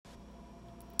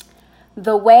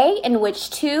the way in which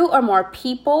two or more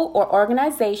people or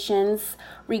organizations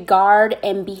regard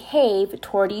and behave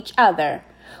toward each other.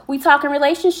 We talking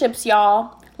relationships,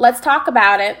 y'all. Let's talk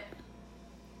about it.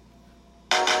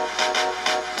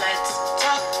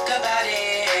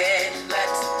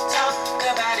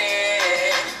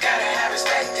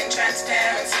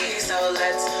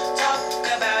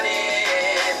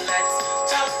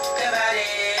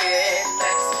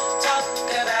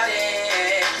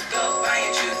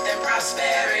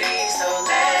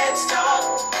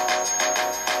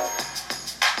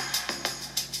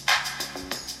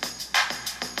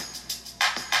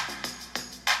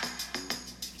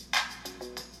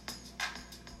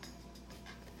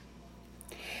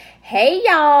 Hey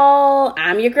y'all,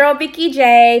 I'm your girl Vicky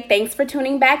J. Thanks for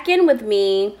tuning back in with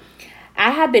me.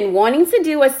 I have been wanting to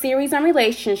do a series on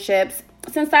relationships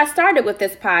since I started with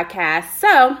this podcast,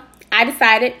 so I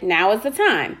decided now is the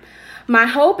time. My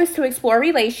hope is to explore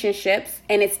relationships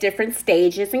and its different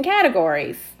stages and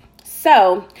categories.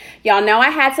 So, y'all know I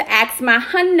had to ask my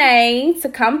honey to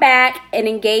come back and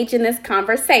engage in this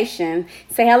conversation.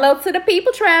 Say hello to the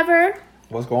people, Trevor.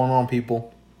 What's going on,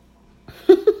 people?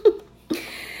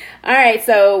 All right,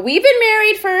 so we've been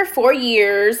married for 4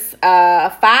 years,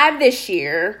 5 this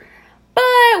year,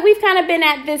 but we've kind of been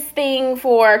at this thing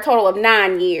for a total of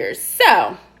 9 years.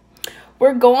 So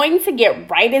we're going to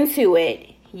get right into it.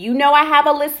 You know I have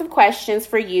a list of questions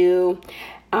for you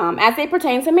as they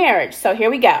pertain to marriage. So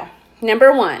here we go.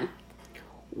 Number 1,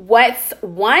 what's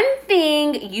one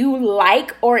thing you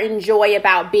like or enjoy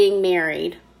about being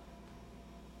married?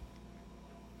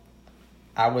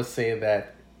 I would say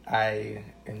that I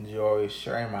enjoy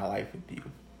sharing my life with you.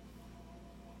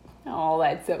 Oh,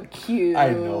 that's so cute. I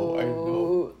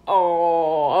know.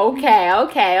 Oh, okay.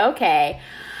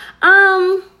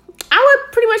 I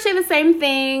would pretty much say the same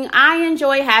thing. I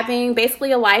enjoy having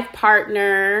basically a life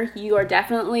partner. You are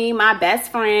definitely my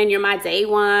best friend. You're my day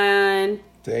one.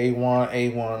 Day one,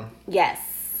 A1. Yes,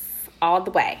 all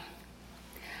the way.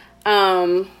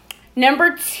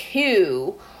 Number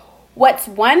 2, what's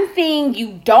one thing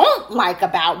you don't like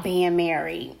about being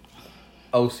married?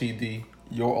 OCD.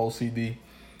 Your OCD.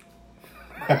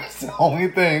 That's the only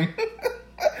thing.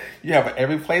 Yeah, but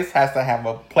every place has to have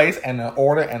a place and an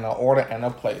order and an order and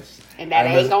a place. And that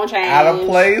ain't gonna change. Out of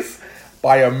place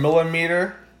by a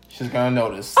millimeter, she's gonna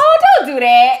notice. Oh, don't do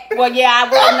that. Well, yeah, I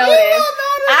will notice.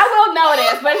 I will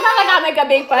notice, but it's not like I make a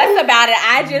big fuss about it.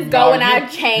 I just go and I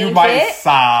change it. You might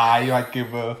sigh. You might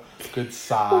give a good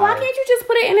sigh. Well, why can't you just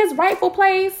put it in its rightful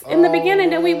place in the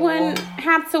beginning? Then we wouldn't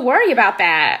have to worry about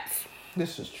that.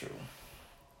 This is true.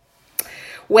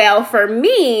 Well, for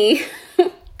me,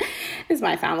 this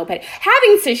might sound a little petty.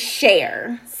 Having to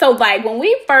share. So, like, when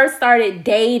we first started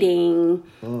dating,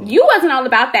 you wasn't all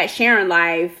about that sharing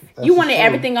life. You wanted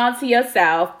everything all to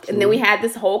yourself. True. And then we had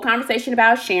this whole conversation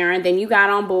about sharing. Then you got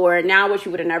on board. Now, I wish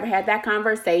you would have never had that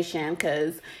conversation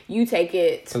because you take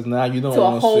it now you don't to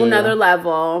a whole nother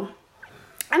level.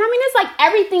 And I mean, it's like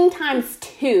everything times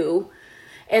 2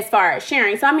 as far as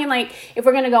sharing. So, I mean, like, if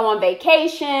we're going to go on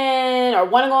vacation or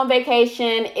want to go on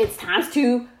vacation, it's times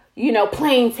 2,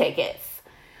 plane tickets.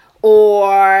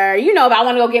 Or, if I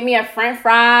want to go get me a french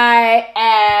fry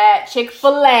at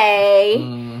Chick-fil-A.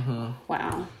 Mm-hmm.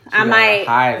 Wow. I might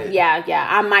hide it. Yeah,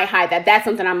 I might hide that. That's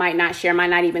something I might not share. Might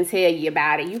not even tell you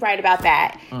about it. You're right about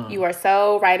that. You are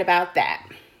so right about that.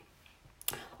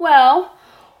 Well,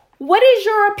 what is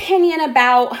your opinion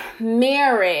about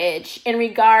marriage in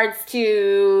regards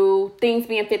to things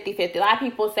being 50-50? A lot of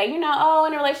people say, in a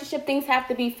relationship, things have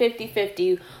to be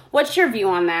 50-50. What's your view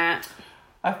on that?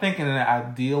 I think in an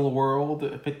ideal world,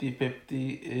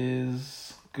 50-50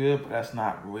 is good, but that's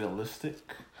not realistic.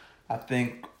 I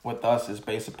think with us, it's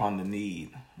based upon the need.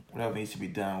 Whatever needs to be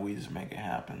done, we just make it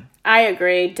happen. I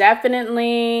agree.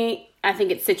 Definitely, I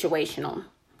think it's situational.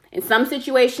 In some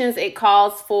situations, it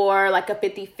calls for like a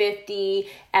 50-50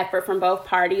 effort from both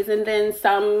parties. And then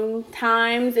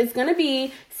sometimes it's going to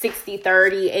be 60-30,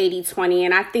 80-20.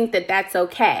 And I think that that's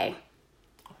okay.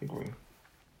 I agree.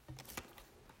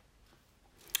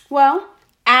 Well,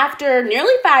 after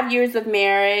nearly 5 years of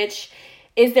marriage,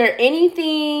 is there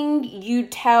anything you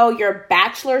tell your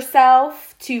bachelor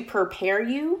self to prepare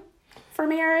you for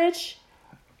marriage?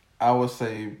 I would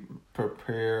say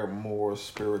prepare more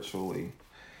spiritually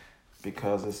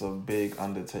because it's a big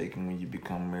undertaking when you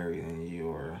become married and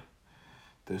you're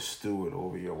the steward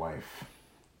over your wife.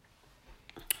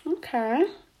 Okay.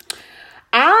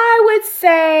 I would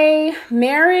say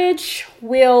marriage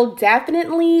will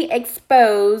definitely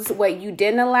expose what you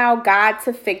didn't allow God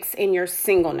to fix in your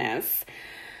singleness.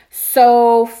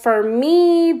 So for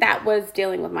me, that was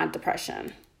dealing with my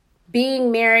depression.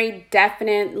 being married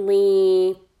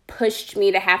definitely pushed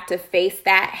me to have to face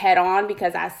that head on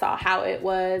because I saw how it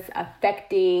was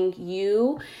affecting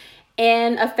you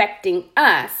and affecting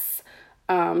us.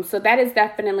 So that is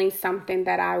definitely something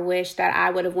that I wish that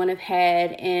I would have went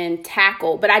ahead and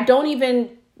tackled. But I don't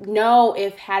even know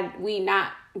if had we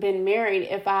not been married,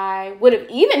 if I would have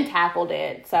even tackled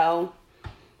it. So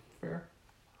Fair.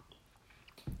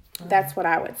 That's what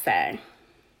I would say.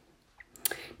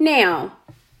 Now,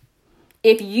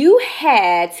 if you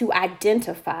had to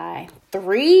identify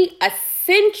 3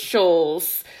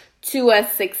 essentials to a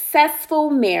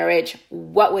successful marriage,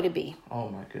 what would it be? Oh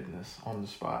my goodness, on the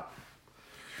spot.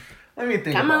 Let me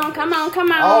think. Come on. Okay.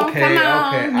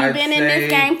 You've been in this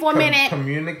game for a minute.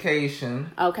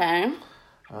 Communication. Okay.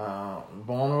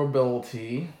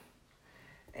 Vulnerability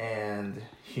and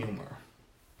humor.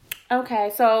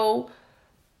 Okay, so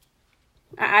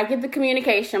I get the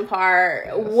communication part.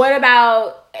 Yes. What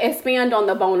about expand on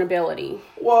the vulnerability?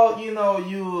 Well,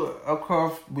 of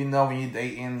course, we know when you're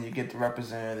dating, you get the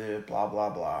representative, blah, blah,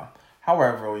 blah.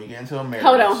 However, when you get into a marriage...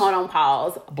 Hold on,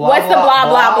 pause. What's the blah,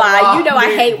 blah, blah? You know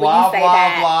I hate when you say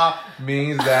that. Blah, blah,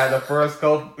 means that the first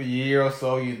couple year or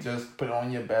so, you just put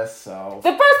on your best self.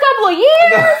 The first couple of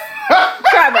years?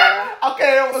 Trevor.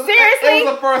 Okay, seriously? It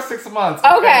was the first 6 months.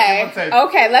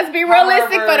 Okay, let's be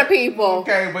realistic for the people.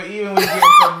 Okay, but even when you get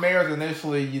into marriage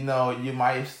initially, you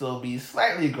might still be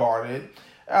slightly guarded.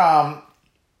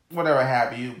 Whatever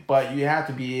have you. But you have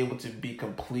to be able to be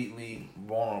completely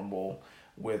vulnerable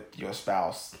with your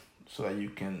spouse so that you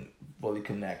can fully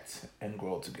connect and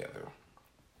grow together.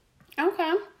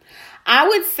 Okay. I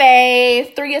would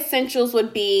say 3 essentials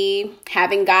would be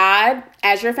having God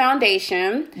as your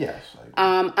foundation. Yes.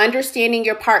 Understanding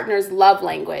your partner's love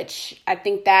language. I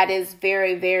think that is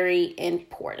very, very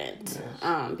important.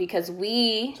 Yes. Because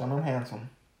Son, I'm handsome.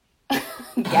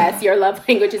 Yes, your love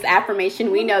language is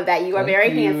affirmation. We know that you are very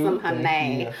handsome,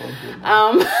 honey.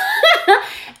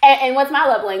 And what's my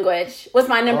love language? What's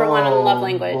my number one on the love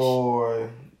language? Boy.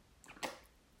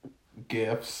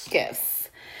 Gifts.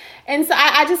 And so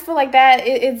I just feel like that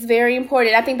it's very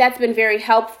important. I think that's been very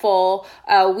helpful.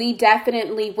 We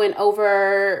definitely went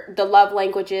over the love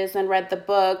languages and read the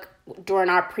book during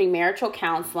our premarital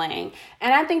counseling.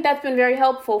 And I think that's been very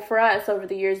helpful for us over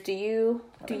the years. Do you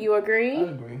agree? I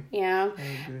agree. Yeah. I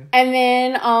agree. And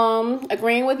then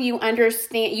agreeing with you,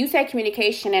 you say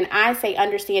communication and I say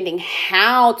understanding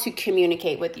how to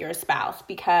communicate with your spouse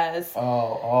because...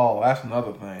 Oh, that's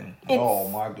another thing. Oh,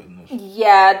 my goodness.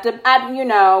 Yeah.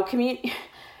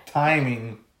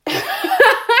 Timing.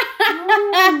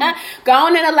 Go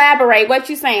on and elaborate. What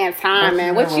you saying?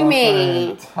 Timing. What you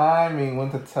mean? Timing.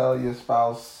 When to tell your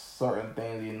spouse certain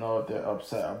things. If they're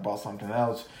upset about something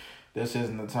else. This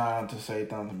isn't the time to say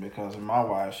something because my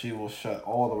wife, she will shut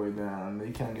all the way down.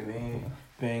 They can't get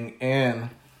anything in.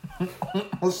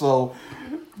 So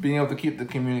being able to keep the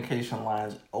communication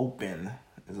lines open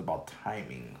is about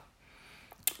timing.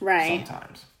 Right.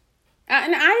 Sometimes.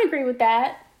 And I agree with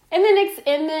that. And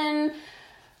then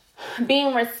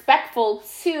being respectful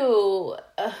too,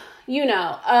 of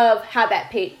how that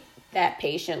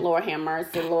patient, Lord have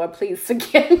mercy, Lord please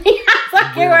forgive me.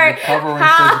 Recovering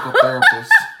physical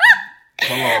therapist.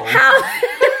 Hello. How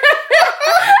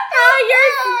your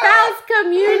spouse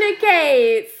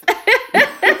communicates.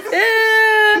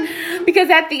 Because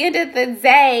at the end of the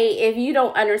day, if you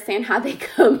don't understand how they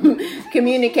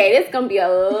communicate, it's going to be a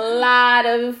lot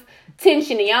of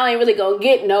tension and y'all ain't really going to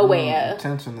get nowhere.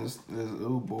 Tension is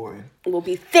oh boy. It will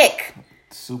be thick.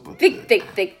 Super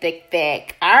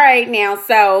thick. All right, now,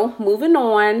 so moving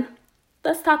on.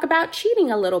 Let's talk about cheating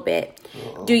a little bit.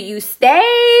 Uh-oh. Do you stay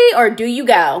or do you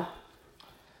go?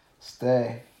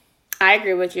 Stay. I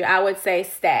agree with you. I would say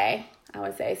stay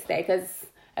because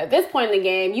at this point in the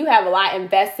game, you have a lot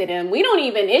invested in.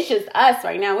 It's just us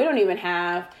right now. We don't even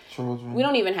have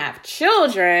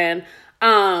children.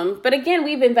 But again,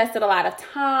 we've invested a lot of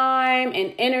time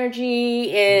and energy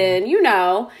in,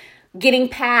 getting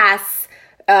past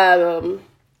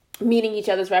meeting each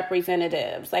other's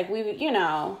representatives. Like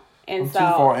and I'm so, too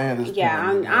far in this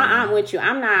I'm with you.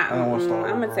 I'm not. I'm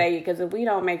gonna tell you because if we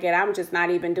don't make it, I'm just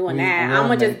not even doing that. I'm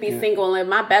gonna just be single and live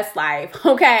my best life.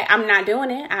 Okay, I'm not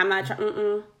doing it. I'm not.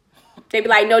 They be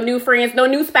like, no new friends, no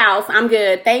new spouse. I'm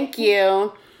good. Thank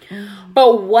you.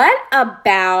 But what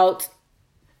about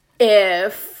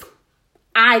if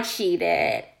I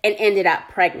cheated and ended up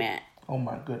pregnant? Oh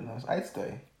my goodness, I'd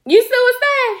stay. You still would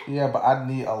stay? Yeah, but I'd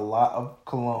need a lot of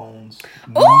colognes.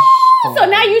 Ooh, so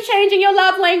now you changing your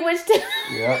love language to...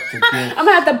 Yep. I'm going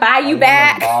to have to buy you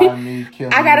back.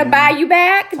 I got to buy you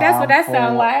back? That's what that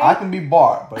sounds like. I can be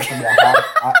bought, but it's going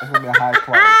to be a high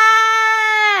price.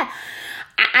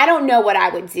 I don't know what I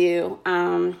would do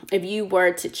if you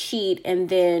were to cheat and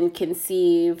then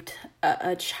conceived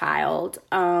a child.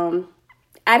 I'd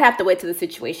have to wait till the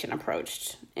situation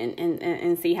approached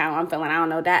and see how I'm feeling. I don't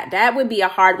know. That would be a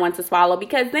hard one to swallow,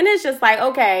 because then it's just like,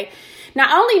 okay,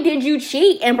 not only did you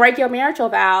cheat and break your marital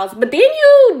vows, but then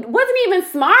you wasn't even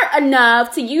smart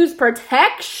enough to use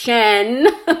protection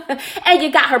and you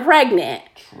got her pregnant.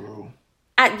 True.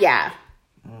 Yeah.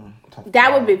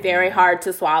 That would be very hard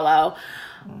to swallow.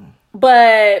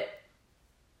 But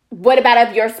what about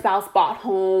if your spouse brought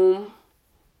home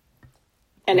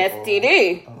an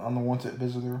STD? An unwanted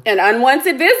visitor. An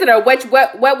unwanted visitor.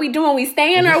 What we doing? We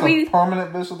staying or we a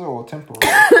permanent visitor or temporary?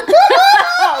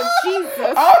 Oh,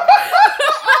 Jesus.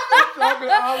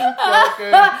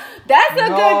 That's a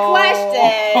good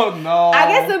question. Oh, no. I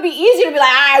guess it would be easier to be like,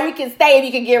 all right, we can stay if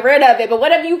you can get rid of it. But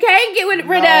what if you can't get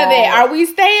rid of it? Are we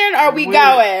staying or are we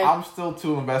going? I'm still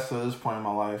too invested at this point in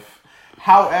my life.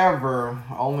 However,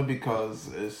 only because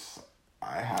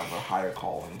I have a higher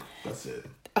calling. That's it.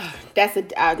 That's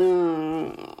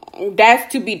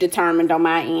to be determined on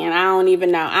my end. I don't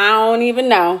even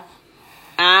know.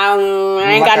 I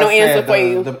ain't got no answer for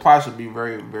you. The price would be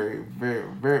very, very, very,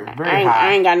 very, very high.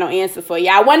 I ain't got no answer for you.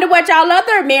 I wonder what y'all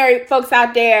other married folks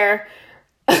out there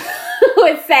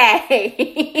would say.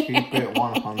 Keep it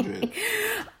 100.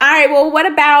 All right. Well, what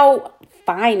about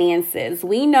finances?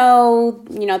 We know,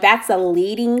 that's a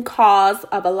leading cause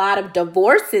of a lot of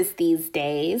divorces these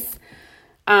days.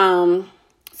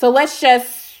 So let's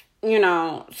just,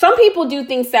 some people do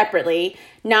things separately,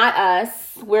 not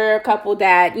us. We're a couple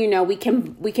that,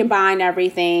 we combine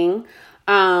everything.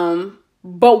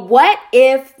 But what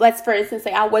if, let's for instance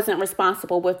say I wasn't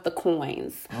responsible with the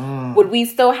coins? Would we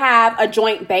still have a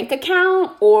joint bank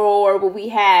account, or would we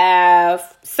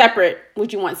have separate?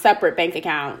 Would you want separate bank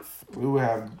accounts? We would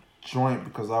have joint,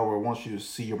 because I would want you to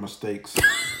see your mistakes.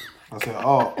 I said,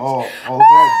 oh,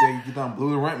 God, you done blew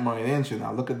the rent money, didn't you?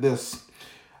 Now look at this.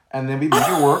 And then we make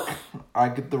it work. I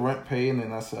get the rent paid, and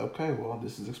then I said, okay, well,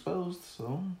 this is exposed.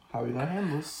 So how are we gonna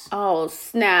handle this? Oh,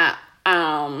 snap.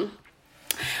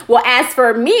 Well, as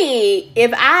for me,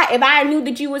 if I knew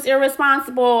that you was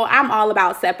irresponsible, I'm all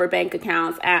about separate bank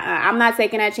accounts. I'm not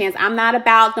taking that chance. I'm not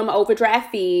about them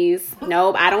overdraft fees.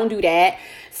 Nope, I don't do that.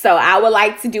 So I would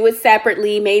like to do it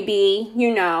separately. Maybe,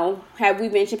 have we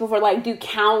mentioned before, like do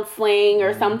counseling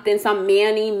or something, some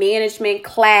money management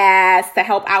class to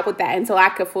help out with that until I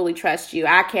could fully trust you.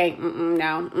 I can't,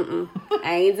 no,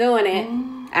 I ain't doing it.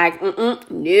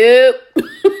 Nope.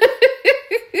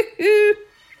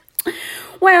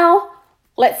 Well,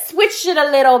 let's switch it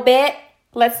a little bit.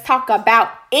 Let's talk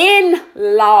about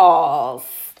in-laws.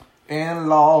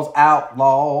 In-laws,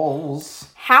 outlaws.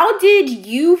 How did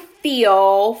you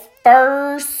feel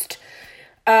first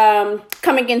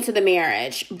coming into the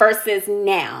marriage versus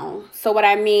now? So what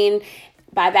I mean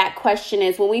by that question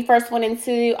is, when we first went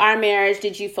into our marriage,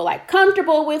 did you feel like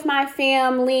comfortable with my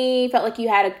family? Felt like you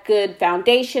had a good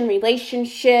foundation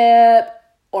relationship,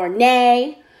 or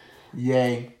nay?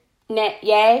 Yay. Yay?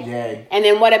 Yay. And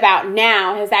then what about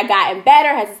now? Has that gotten better?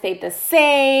 Has it stayed the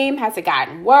same? Has it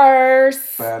gotten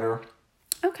worse? Better.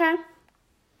 Okay.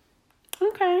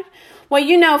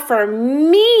 Well, for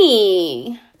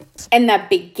me, in the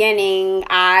beginning,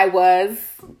 I was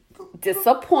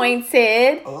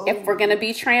disappointed. If we're going to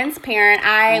be transparent,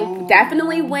 I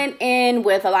definitely went in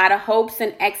with a lot of hopes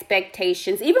and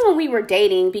expectations, even when we were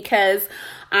dating, because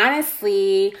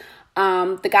honestly,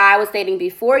 the guy I was dating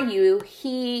before you,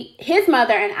 his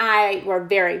mother and I were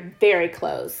very, very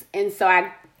close. And so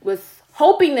I was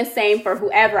hoping the same for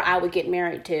whoever I would get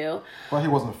married to. Well, he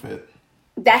wasn't fit.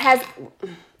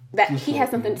 He has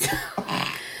something to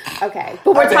Okay.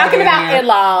 But we're talking about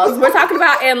in-laws. We're talking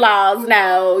about in-laws.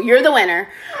 No, you're the winner.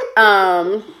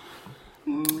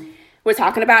 We're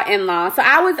talking about in-laws. So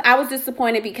I was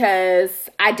disappointed because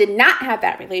I did not have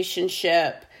that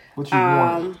relationship. What you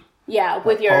wanted. Yeah,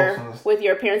 with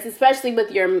your parents, especially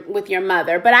with your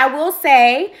mother. But I will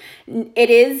say it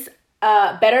is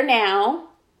better now.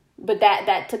 But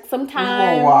that took some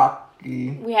time.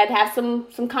 Rocky. We had to have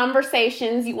some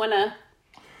conversations. You want to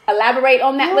elaborate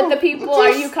on that with the people?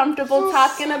 Are you comfortable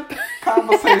talking about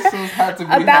conversations had to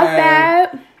be about had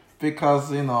that?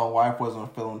 Because wife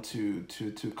wasn't feeling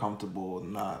too comfortable,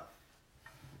 not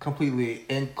completely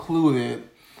included,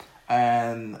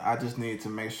 and I just needed to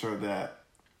make sure that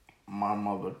my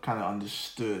mother kind of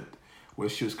understood where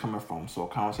she was coming from. So a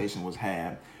conversation was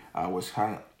had, was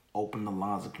kind of opened the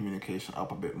lines of communication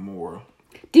up a bit more.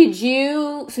 Did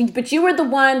you? But you were the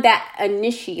one that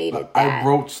initiated that. I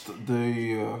broached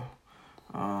the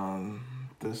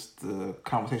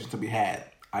conversation to be had.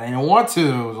 I didn't want to.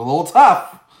 It was a little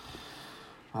tough.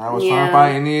 I was trying to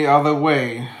find any other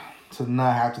way to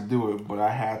not have to do it, but I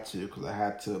had to because I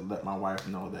had to let my wife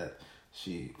know that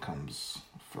she comes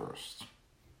first.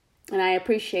 And I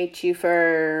appreciate you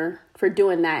for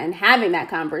doing that and having that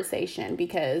conversation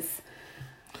because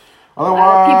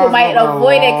otherwise, people might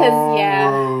avoid it because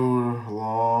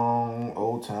long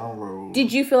Old Town Road.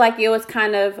 Did you feel like it was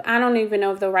kind of, I don't even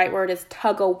know if the right word is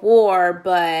tug of war,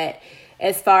 but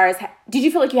as far as, did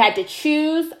you feel like you had to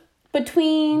choose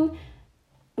between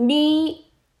me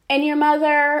and your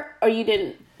mother, or you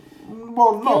didn't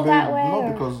feel that way?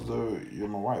 No, because you're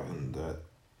my wife and that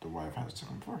the wife has to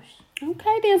come first.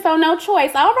 Okay, then, so no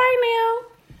choice. All right,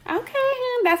 now.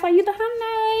 Okay, that's why you the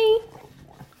honey.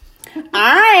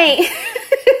 All right.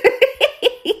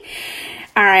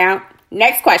 All right,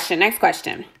 next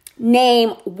question. Name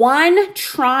one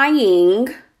trying,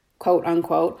 quote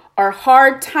unquote, or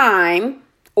hard time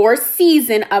or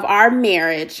season of our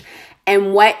marriage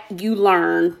and what you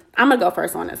learned. I'm going to go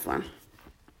first on this one.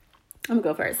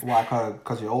 Why?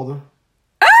 Because you're older?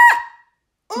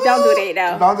 Don't do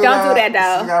that, though. Don't do that,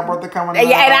 though. You got a birthday coming up.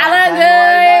 Yeah, and I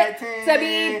look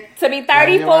good to be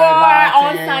 34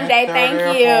 on Sunday.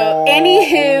 Thank you.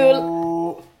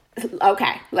 Anywho,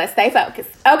 okay, let's stay focused.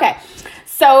 Okay,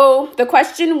 so the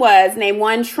question was, name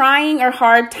one trying or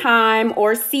hard time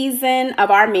or season of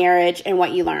our marriage and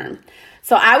what you learned.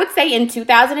 So I would say in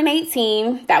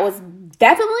 2018, that was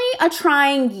definitely a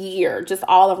trying year, just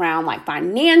all around, like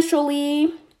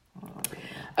financially.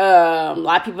 A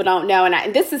lot of people don't know,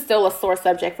 and this is still a sore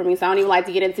subject for me, so I don't even like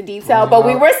to get into detail, but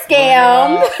we were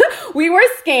scammed. We were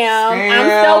scammed.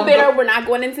 I'm still bitter. We're not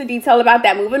going into detail about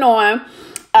that. Moving on.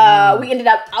 We ended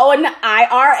up owing the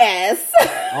IRS.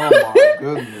 Oh my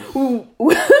goodness. We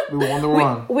were on the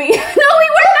run. No, we were not.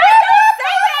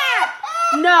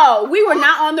 No, we were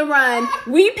not on the run.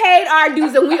 We paid our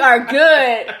dues and we are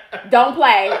good. Don't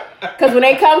play. Because when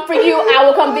they come for you, I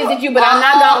will come visit you, but I'm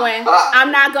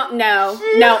not going.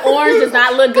 No, orange does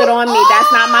not look good on me.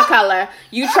 That's not my color.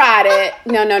 You tried it.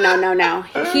 No.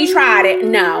 He tried it.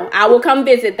 No, I will come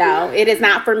visit though. It is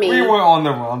not for me. We were on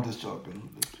the run. I'm just joking.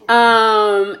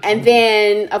 And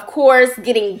then, of course,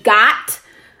 getting got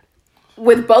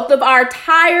with both of our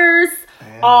tires.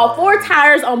 All 4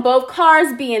 tires on both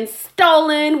cars being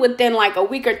stolen within like a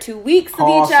week or 2 weeks of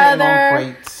each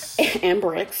other. And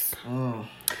bricks. And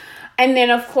then,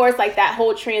 of course, like that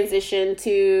whole transition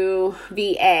to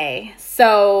VA.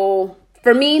 So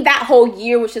for me, that whole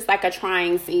year was just like a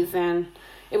trying season.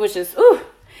 It was just, it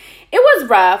was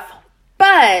rough.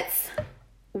 But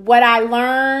what I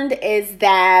learned is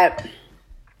that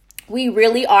we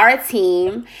really are a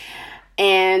team.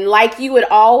 And like you would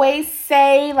always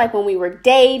say, like when we were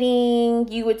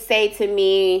dating, you would say to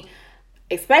me,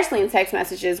 especially in text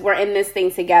messages, we're in this thing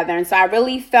together. And so I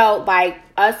really felt like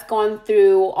us going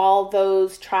through all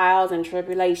those trials and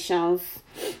tribulations,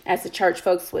 as the church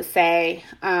folks would say,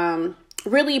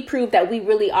 really proved that we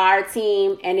really are a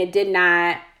team, and it did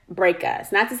not break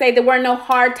us. Not to say there were no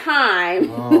hard times.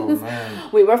 Oh, man.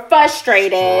 We were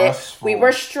frustrated. Stressful. We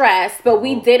were stressed, but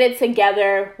we did it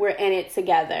together. We're in it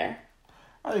together.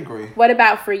 I agree. What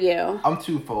about for you? I'm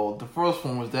twofold. The first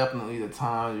one was definitely the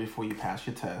time before you pass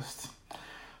your test.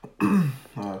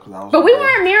 But we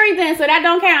weren't married then, so that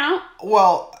don't count.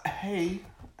 Well, hey.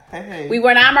 We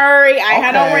were not married. I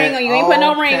had no ring on. You ain't put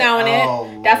no ring on it.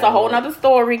 Oh, that's a whole nother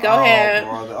story. Go ahead.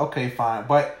 Brother. Okay, fine.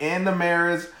 But in the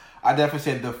marriage, I definitely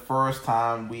said the first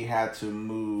time we had to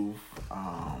move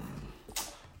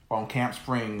from Camp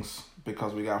Springs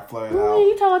because we got flooded out.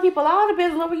 You telling people all the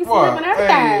business where you live and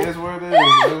everything. Hey, it's what it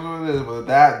is. But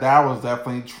that was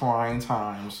definitely trying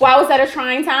times. Why was that a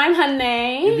trying time,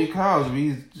 honey? Because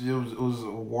it was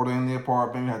water in the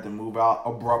apartment. We had to move out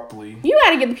abruptly. You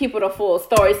got to give the people the full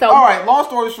story. So, all right. Long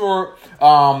story short,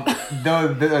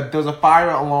 there was a fire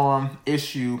alarm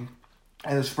issue,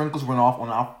 and the sprinklers went off on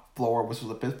our floor, which was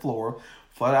the 5th floor.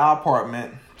 Flooded our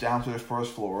apartment down to the 1st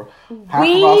floor. Half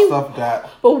of our stuff got.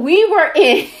 But we were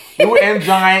in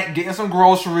Giant getting some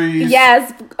groceries.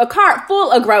 Yes, a cart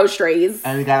full of groceries.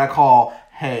 And we got a call.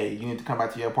 Hey, you need to come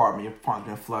back to your apartment. Your apartment's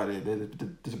been flooded.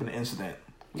 There's been an incident.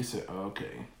 We said,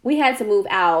 okay. We had to move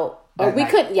out.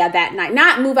 That night.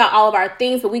 Not move out all of our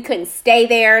things, but we couldn't stay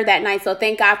there that night. So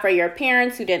thank God for your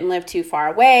parents who didn't live too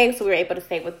far away. So we were able to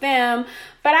stay with them.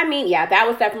 But I mean, that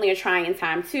was definitely a trying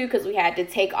time too, because we had to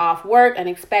take off work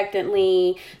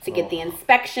unexpectedly to get the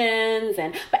inspections.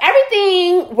 But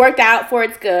everything worked out for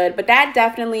its good. But that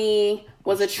definitely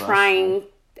was it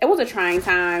was a trying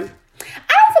time.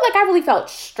 I don't feel like I really felt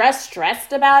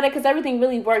stressed about it because everything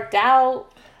really worked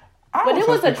out. But it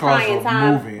was a trying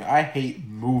time. Moving. I hate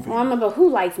moving. moving. Well, but who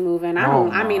likes moving? I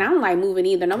don't like moving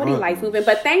either. Nobody likes moving.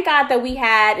 But thank God that we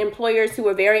had employers who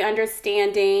were very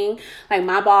understanding. Like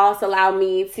my boss allowed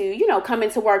me to, come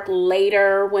into work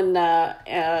later when the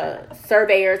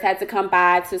surveyors had to come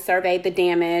by to survey the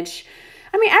damage.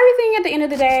 I mean, everything at the end of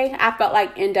the day, I felt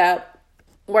like end up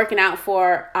working out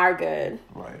for our good.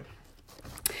 Right.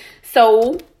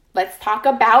 So let's talk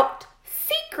about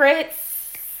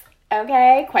secrets.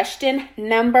 Okay, question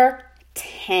number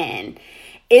 10.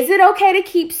 Is it okay to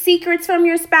keep secrets from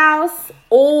your spouse?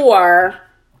 Or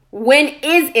when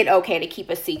is it okay to keep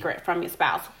a secret from your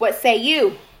spouse? What say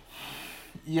you?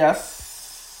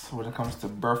 Yes, when it comes to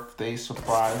birthday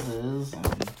surprises and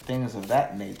things of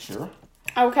that nature.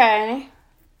 Okay.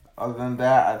 Other than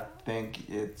that, I think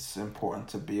it's important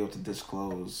to be able to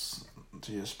disclose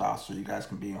to your spouse so you guys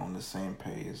can be on the same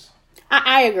page.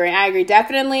 I agree.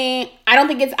 Definitely. I don't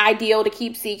think it's ideal to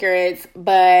keep secrets,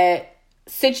 but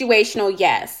situational,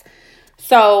 yes.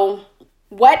 So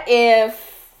what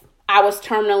if I was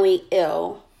terminally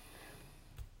ill?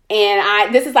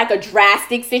 And this is like a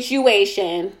drastic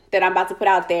situation that I'm about to put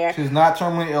out there. She's not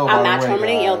terminally ill. I'm not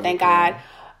terminally ill, thank God.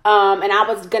 And I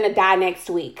was going to die next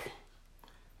week.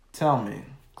 Tell me.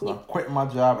 Because I'm quitting my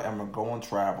job and we're going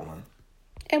traveling.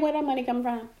 And where that money come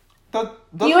from?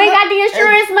 You ain't got the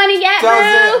insurance money yet,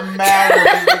 doesn't matter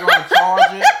if they're going to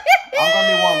charge it. I'm going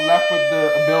to be one left with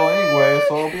the bill anyway,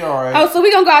 so it'll be all right. Oh, so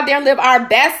we're going to go out there and live our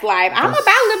best life. I'm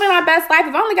about living my best life.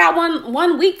 If I only got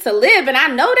one week to live and I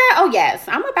know that, oh, yes.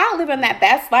 I'm about living that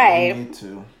best life. Me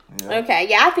too. Yeah. Okay,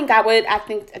 yeah, I think I would. I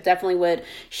think I definitely would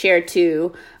share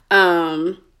too.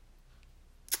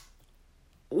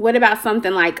 What about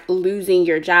something like losing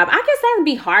your job? I guess that would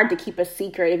be hard to keep a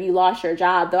secret if you lost your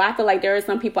job, though. I feel like there are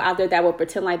some people out there that will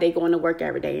pretend like they going to work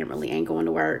every day and really ain't going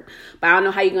to work. But I don't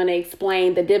know how you're going to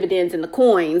explain the dividends and the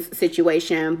coins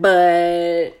situation,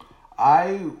 but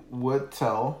I would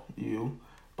tell you,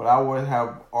 but I would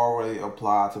have already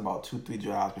applied to about 2-3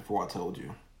 jobs before I told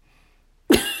you.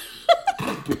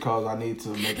 Because I need to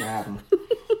make it happen.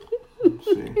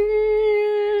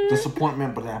 See.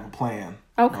 Disappointment, but I have a plan.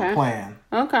 Okay. A plan.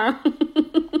 Okay.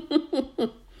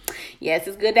 Yes,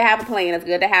 it's good to have a plan. It's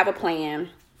good to have a plan.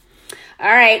 All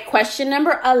right, question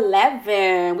number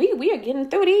 11. We are getting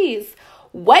through these.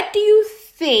 What do you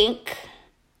think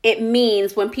it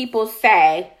means when people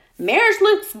say, marriage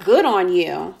looks good on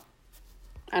you?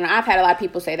 And I've had a lot of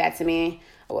people say that to me.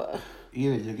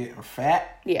 Either you're getting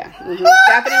fat. Yeah,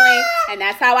 definitely. And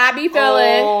that's how I be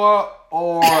feeling.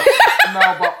 Or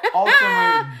no, but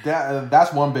ultimately,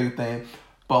 that's one big thing.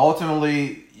 But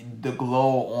ultimately, the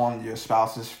glow on your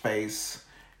spouse's face,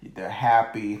 they're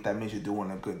happy. That means you're doing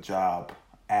a good job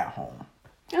at home.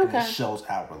 Okay. And it shows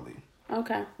outwardly.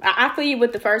 Okay. I feel you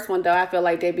with the first one, though. I feel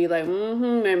like they'd be like,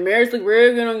 and marriage look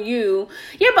real good on you.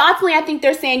 Yeah, but ultimately, I think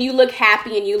they're saying you look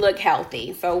happy and you look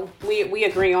healthy. So we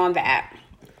agree on that.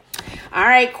 All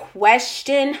right,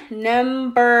 question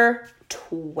number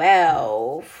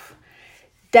 12.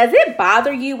 Does it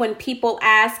bother you when people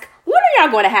ask, when are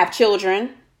y'all going to have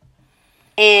children?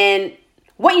 And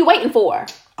what you waiting for?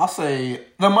 I'll say,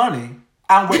 the money.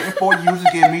 I'm waiting for you to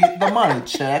give me the money.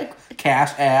 Check,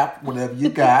 cash app, whatever you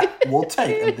got, we'll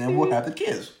take. And then we'll have the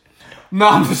kids. No,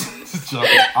 I'm just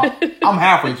joking. I'm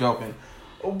halfway joking.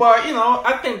 But,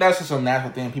 I think that's just a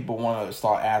natural thing people want to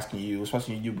start asking you,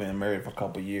 especially when you've been married for a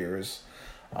couple of years,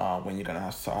 when you're going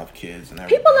to start have kids and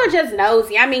everything. People are just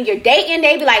nosy. I mean, you're dating,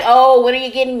 they be like, oh, when are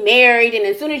you getting married? And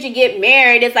as soon as you get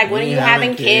married, it's like, when are you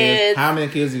having kids? How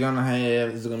many kids are you going to have?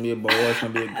 Is it going to be a boy? It's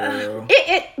going to be a girl?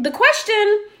 The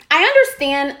question,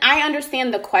 I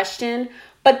understand the question,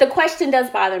 but the question does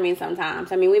bother me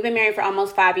sometimes. I mean, we've been married for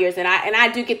almost 5 years, and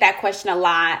I do get that question a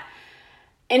lot.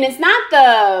 And it's not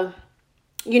the...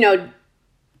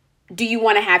 do you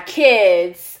want to have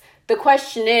kids? The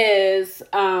question is,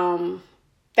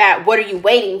 that what are you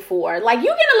waiting for? Like, you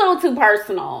get a little too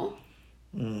personal.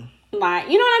 Like,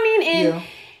 you know what I mean? And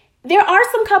there are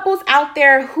some couples out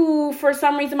there who, for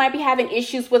some reason, might be having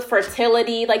issues with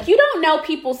fertility. Like, you don't know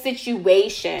people's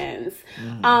situations.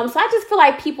 So I just feel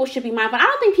like people should be mindful. I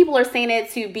don't think people are saying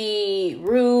it to be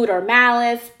rude or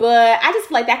malice, but I just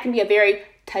feel like that can be a very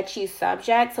touchy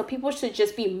subject, so people should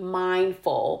just be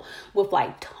mindful with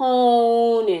like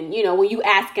tone and when you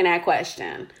asking that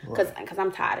question, because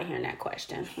I'm tired of hearing that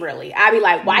question. Really, I be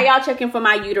like, why y'all checking for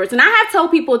my uterus? And I have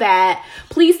told people that,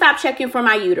 please stop checking for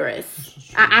my uterus.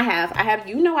 I have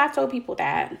I've told people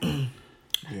that.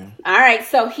 All right,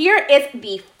 so here is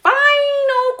the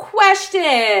final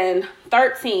question,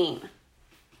 13.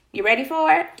 You ready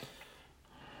for it?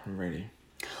 I'm ready.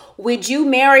 Would you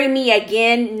marry me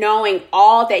again knowing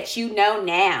all that you know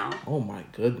now? Oh, my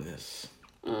goodness.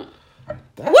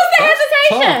 What's the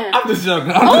hesitation? Tough. I'm just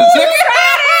joking. Oh, you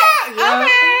tried it? Yes.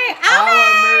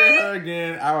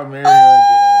 Okay. I would marry her again.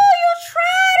 Oh, you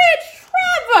tried it,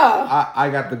 Trevor. I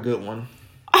got the good one.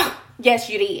 Yes,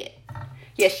 you did.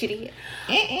 Yes, you did.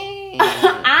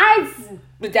 I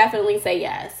would definitely say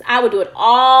yes. I would do it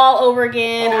all over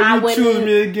again. I would choose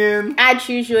me again. I'd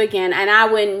choose you again, and I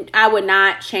would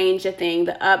not change a thing.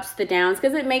 The ups, the downs,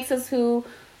 because it makes us who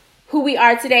we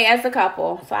are today as a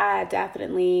couple. So I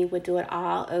definitely would do it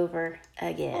all over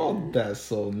again. Oh, that's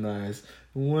so nice.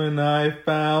 When I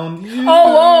found you.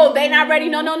 Oh, whoa, they not ready.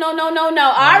 No. All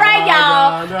right,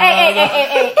 y'all.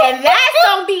 Hey. And that's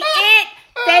gonna be it.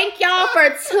 Thank y'all for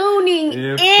tuning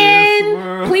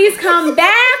in. Please come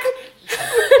back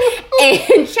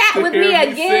and chat with me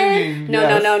again. No.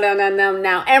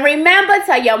 And remember,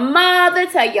 tell your mother,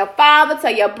 tell your father,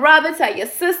 tell your brother, tell your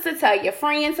sister, tell your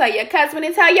friend, tell your cousin,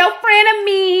 and tell your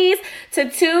frenemies to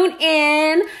tune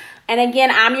in. And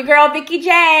again, I'm your girl, Vicky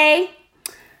J.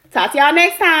 Talk to y'all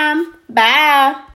next time. Bye.